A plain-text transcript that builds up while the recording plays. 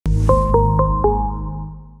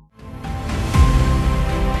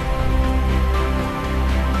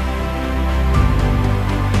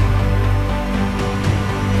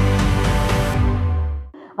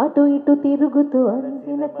ఇటు తిరుగుతూ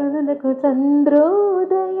అందిన కనులకు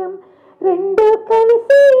చంద్రోదయం రెండు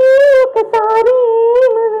కలిసి ఒకసారి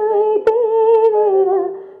మనమైతే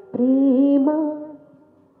ప్రేమ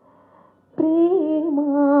ప్రేమ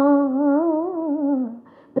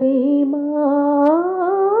ప్రేమ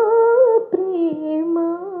ప్రేమ.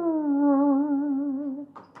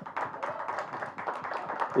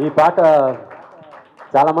 ఈ పాట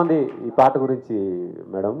చాలామంది ఈ పాట గురించి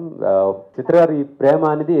మేడం చిత్ర గారు ఈ ప్రేమ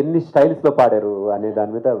అనేది ఎన్ని స్టైల్స్లో పాడారు అనే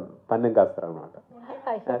దాని మీద పందెం కాస్తారు అనమాట.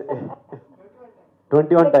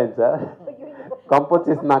 21 టైమ్స్ కంపోజ్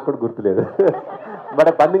చేసి నాకు కూడా గుర్తులేదు,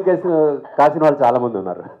 బట్ పందెం కాసిన వాళ్ళు చాలామంది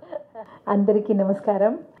ఉన్నారు. అందరికీ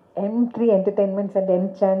నమస్కారం. M3 ఎంటర్టైన్మెంట్స్ అండ్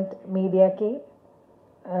ఎన్చాంట్ మీడియాకి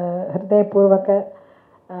హృదయపూర్వక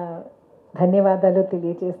ధన్యవాదాలు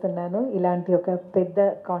తెలియజేస్తున్నాను. ఇలాంటి ఒక పెద్ద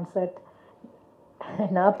కాన్సర్ట్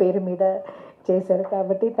నా పేరు మీద చేశారు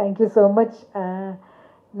కాబట్టి థ్యాంక్ యూ సో మచ్.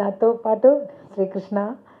 నాతో పాటు శ్రీకృష్ణ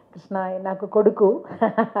నాకు కొడుకు,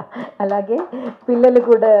 అలాగే పిల్లలు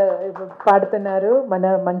కూడా పాడుతున్నారు.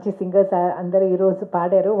 మన మంచి సింగర్స్ అందరూ ఈరోజు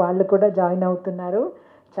పాడారు, వాళ్ళు కూడా జాయిన్ అవుతున్నారు.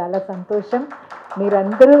 చాలా సంతోషం.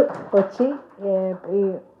 మీరందరూ వచ్చి ఈ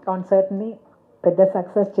కాన్సర్ట్ని పెద్ద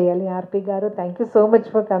సక్సెస్ చేయాలి. ఆర్పి గారు, thank you so much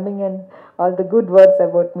for coming and all the good words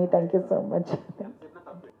about me. Thank you so much.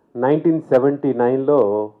 1979లో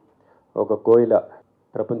ఒక కోయిల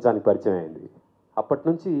ప్రపంచానికి పరిచయం అయింది. అప్పటి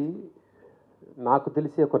నుంచి నాకు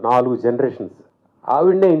తెలిసి ఒక 4 జనరేషన్స్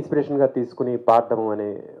ఆవిడనే ఇన్స్పిరేషన్గా తీసుకుని పాడడం అనే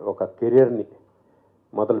ఒక కెరియర్ని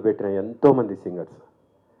మొదలుపెట్టిన ఎంతోమంది సింగర్స్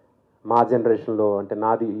మా జనరేషన్లో. అంటే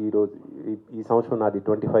నాది ఈరోజు ఈ సంవత్సరం నాది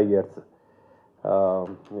 25 years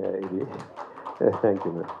ఇది. Thank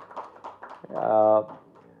you madam.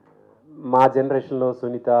 మా జనరేషన్లో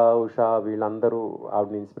సునీత, ఉషా వీళ్ళందరూ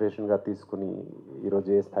ఆవిడని ఇన్స్పిరేషన్గా తీసుకుని ఈరోజు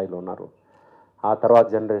ఏ స్థాయిలో ఉన్నారు. ఆ తర్వాత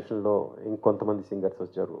జనరేషన్లో ఇంకొంతమంది సింగర్స్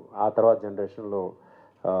వచ్చారు. ఆ తర్వాత జనరేషన్లో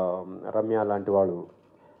రమ్య లాంటి వాళ్ళు.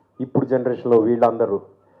 ఇప్పుడు జనరేషన్లో వీళ్ళందరూ.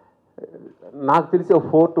 నాకు తెలిసి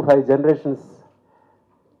 4 to 5 generations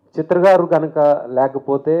చిత్ర గారు కనుక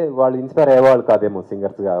లేకపోతే వాళ్ళు ఇన్స్పైర్ అయ్యేవాళ్ళు కాదేమో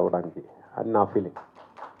సింగర్స్గా అవ్వడానికి అని నా ఫీలింగ్.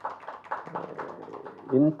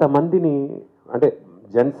 ఇంతమందిని అంటే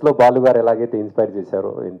జెంట్స్లో బాలు గారు ఎలాగైతే ఇన్స్పైర్ చేశారో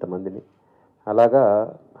ఇంతమందిని, అలాగా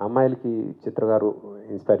అమ్మాయిలకి చిత్ర గారు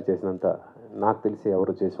ఇన్స్పైర్ చేసినంత నాకు తెలిసి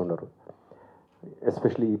ఎవరు చేసి ఉండరు.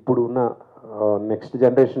 ఎస్పెషలీ ఇప్పుడు ఉన్న నెక్స్ట్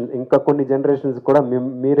జనరేషన్, ఇంకా కొన్ని జనరేషన్స్ కూడా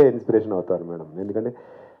మీరే ఇన్స్పిరేషన్ అవుతారు మేడం. ఎందుకంటే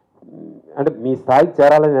అంటే మీ స్థాయికి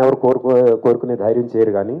చేరాలని ఎవరు కోరుకునే ధైర్యం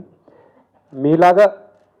చేయరు, కానీ మీలాగా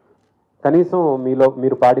కనీసం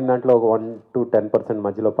మీరు పాడిన దాంట్లో ఒక 1 to 10%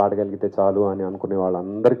 మధ్యలో పాడగలిగితే చాలు అని అనుకునే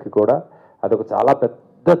వాళ్ళందరికీ కూడా అదొక చాలా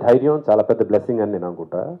పెద్ద ధైర్యం, చాలా పెద్ద బ్లెస్సింగ్ అని నేను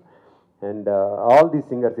అనుకుంటా. అండ్ ఆల్ దీస్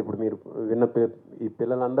సింగర్స్ ఇప్పుడు మీరు విన్న ఈ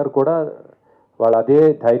పిల్లలందరూ కూడా వాళ్ళు అదే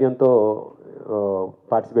ధైర్యంతో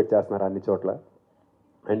పార్టిసిపేట్ చేస్తున్నారు అన్ని చోట్ల.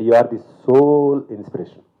 And you are the soul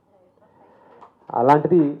inspiration.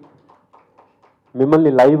 అలాంటిది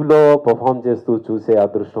మిమ్మల్ని లైవ్లో పర్ఫామ్ చేస్తూ చూసే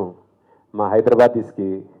అదృష్టం మా హైదరాబాదీస్కి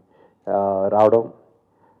రావడం.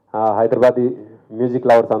 హైదరాబాదీ మ్యూజిక్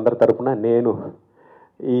లవర్స్ అందరి తరఫున నేను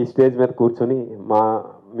ఈ స్టేజ్ మీద కూర్చొని మా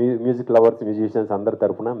మ్యూజిక్ లవర్స్, మ్యూజిషియన్స్ అందరి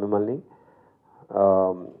తరఫున మిమ్మల్ని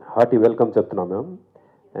హార్టీ వెల్కమ్ చెప్తున్నాం మేము.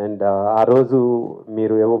 అండ్ ఆ రోజు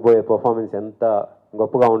మీరు ఇవ్వబోయే పర్ఫార్మెన్స్ ఎంత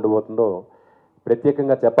గొప్పగా ఉండబోతుందో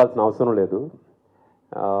ప్రత్యేకంగా చెప్పాల్సిన అవసరం లేదు.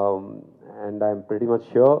 And I'm pretty much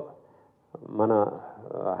sure మన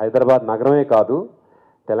హైదరాబాద్ నగరమే కాదు,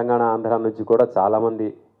 తెలంగాణ, ఆంధ్ర నుంచి కూడా చాలామంది,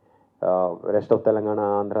 రెస్ట్ ఆఫ్ తెలంగాణ,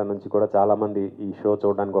 ఆంధ్ర నుంచి కూడా చాలామంది ఈ షో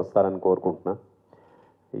చూడడానికి వస్తారని కోరుకుంటున్నా.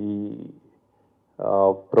 ఈ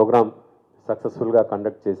ప్రోగ్రామ్ సక్సెస్ఫుల్గా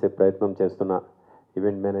కండక్ట్ చేసే ప్రయత్నం చేస్తున్న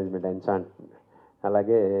ఈవెంట్ మేనేజ్మెంట్, ఎన్చాంట్,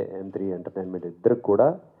 అలాగే M3 ఎంటర్టైన్మెంట్ ఇద్దరికి కూడా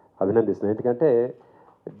అభినందిస్తున్నాను. ఎందుకంటే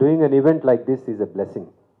doing an event like this is a blessing.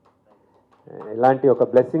 ఇలాంటి ఒక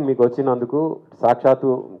బ్లెస్సింగ్ మీకు వచ్చినందుకు సాక్షాత్తు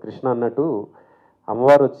కృష్ణ అన్నట్టు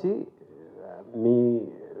అమ్మవారు వచ్చి మీ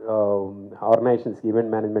ఆర్గనైజేషన్స్కి,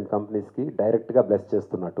 ఈవెంట్ మేనేజ్మెంట్ కంపెనీస్కి డైరెక్ట్గా బ్లెస్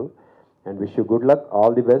చేస్తున్నట్టు. And wish you good luck,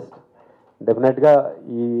 all the best. డెఫినెట్గా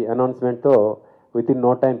ఈ అనౌన్స్మెంట్తో with in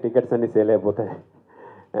no time tickets అన్నీ సేల్ అయిపోతాయి.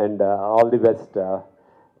 And all the best.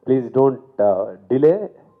 Please don't delay,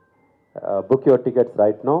 book your tickets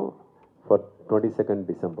right now for 22nd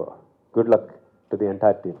December. Good luck to the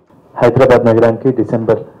entire team. Hyderabad నగరానికి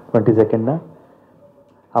December 22న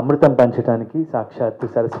అమృతం పంచడానికి సాక్షాత్తు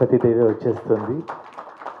సరస్వతీదేవి వచ్చేస్తుంది.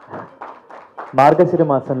 మార్గశిర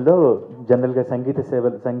మాసంలో జనరల్గా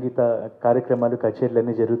సంగీత కార్యక్రమాలు,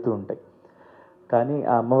 కచేరీలన్నీ జరుగుతూ ఉంటాయి. కానీ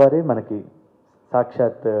ఆ అమ్మవారే మనకి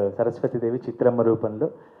సాక్షాత్ సరస్వతీదేవి చిత్రమ్మ రూపంలో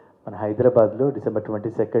మన హైదరాబాద్లో December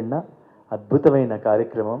 22న అద్భుతమైన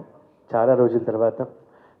కార్యక్రమం. చాలా రోజుల తర్వాత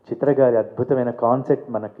చిత్ర గారి అద్భుతమైన కాన్సెప్ట్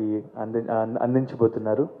మనకి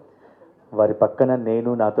అందించబోతున్నారు. వారి పక్కన నేను,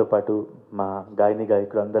 నాతో పాటు మా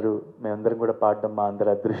గాయకులు మేమందరం కూడా పాడడం మా అందరి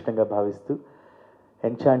అదృష్టంగా భావిస్తూ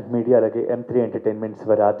ఎన్చాంట్ మీడియా అలాగే M3 ఎంటర్టైన్మెంట్స్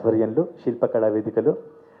వారి ఆధ్వర్యంలో శిల్పకళా వేదికలో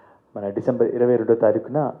మన డిసెంబర్ 22వ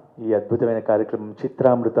తారీఖున ఈ అద్భుతమైన కార్యక్రమం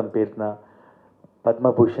చిత్రామృతం పేరున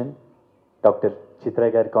పద్మభూషణ్ డాక్టర్ చిత్ర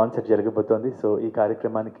గారి కాన్సర్ట్ జరగబోతోంది. సో ఈ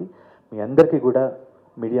కార్యక్రమానికి మీ అందరికీ కూడా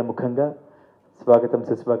మీడియా ముఖంగా స్వాగతం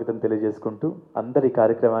సుస్వాగతం తెలియజేసుకుంటూ అందరు ఈ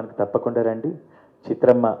కార్యక్రమానికి తప్పకుండా రండి.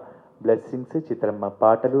 చిత్రమ్మ బ్లెస్సింగ్స్, చిత్రమ్మ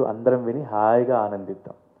పాటలు అందరం విని హాయిగా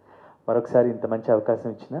ఆనందిద్దాం. మరొకసారి ఇంత మంచి అవకాశం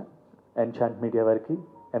ఇచ్చిన ఎన్చాంట్ మీడియా వారికి,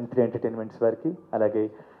 M3 ఎంటర్టైన్మెంట్స్ వారికి, అలాగే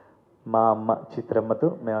మా అమ్మ చిత్రమ్మతో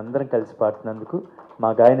మేమందరం కలిసి పాడుతున్నందుకు మా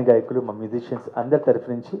గాయకులు, మా మ్యూజిషియన్స్ అందరి తరఫు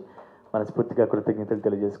నుంచి మనస్ఫూర్తిగా కృతజ్ఞతలు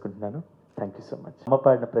తెలియజేసుకుంటున్నాను. Thank you so much. అమ్మ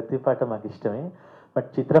పాడిన ప్రతి పాట మాకు ఇష్టమే. బట్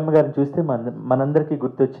చిత్రమ్మ గారిని చూస్తే మనందరికీ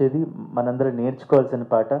గుర్తొచ్చేది, మనందరం నేర్చుకోవాల్సిన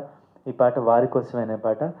పాట, ఈ పాట వారి కోసమైన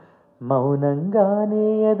పాట. మౌనంగానే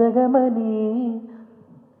ఎదగమని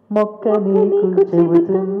మొక్క నీకు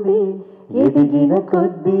చెబుతుంది, ఎదిగిన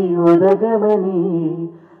కొద్దీ ఒదగమని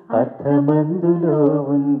అర్థమందులో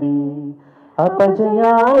ఉంది.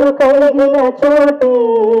 అపజయాలు కలిగిన చోటే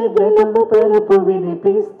వెలుగు పరుపు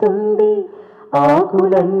వినిపిస్తుంది,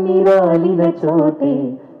 ఆకులన్నీ రాలిన చోటే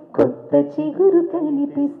కొత్త చిగురు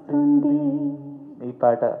కనిపిస్తుంది. ఈ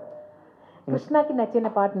పాట కృష్ణకి నచ్చిన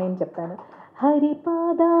పాట నేను చెప్తాను.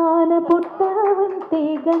 హరిపాదాన పుట్టవంతే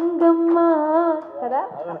గంగమ్మ కదా.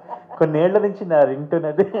 కొన్నేళ్ల నుంచి నా రింగ్టోన్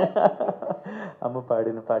అది. అమ్మ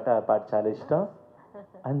పాడిన పాట, ఆ పాట చాలా ఇష్టం.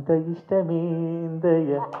 అంత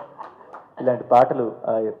ఇష్టమేందయ్య. ఇలాంటి పాటలు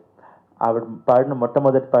ఆవిడ పాడిన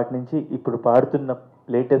మొట్టమొదటి పాట నుంచి ఇప్పుడు పాడుతున్న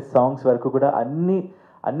లేటెస్ట్ సాంగ్స్ వరకు కూడా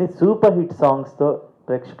అన్ని సూపర్ హిట్ సాంగ్స్తో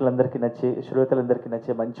ప్రేక్షకులందరికీ నచ్చే, శ్రోతలందరికీ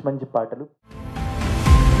నచ్చే మంచి మంచి పాటలు.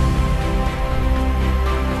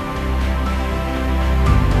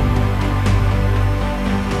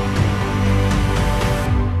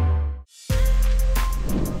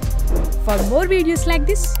 For more videos like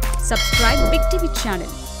this, subscribe Big TV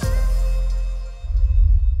channel.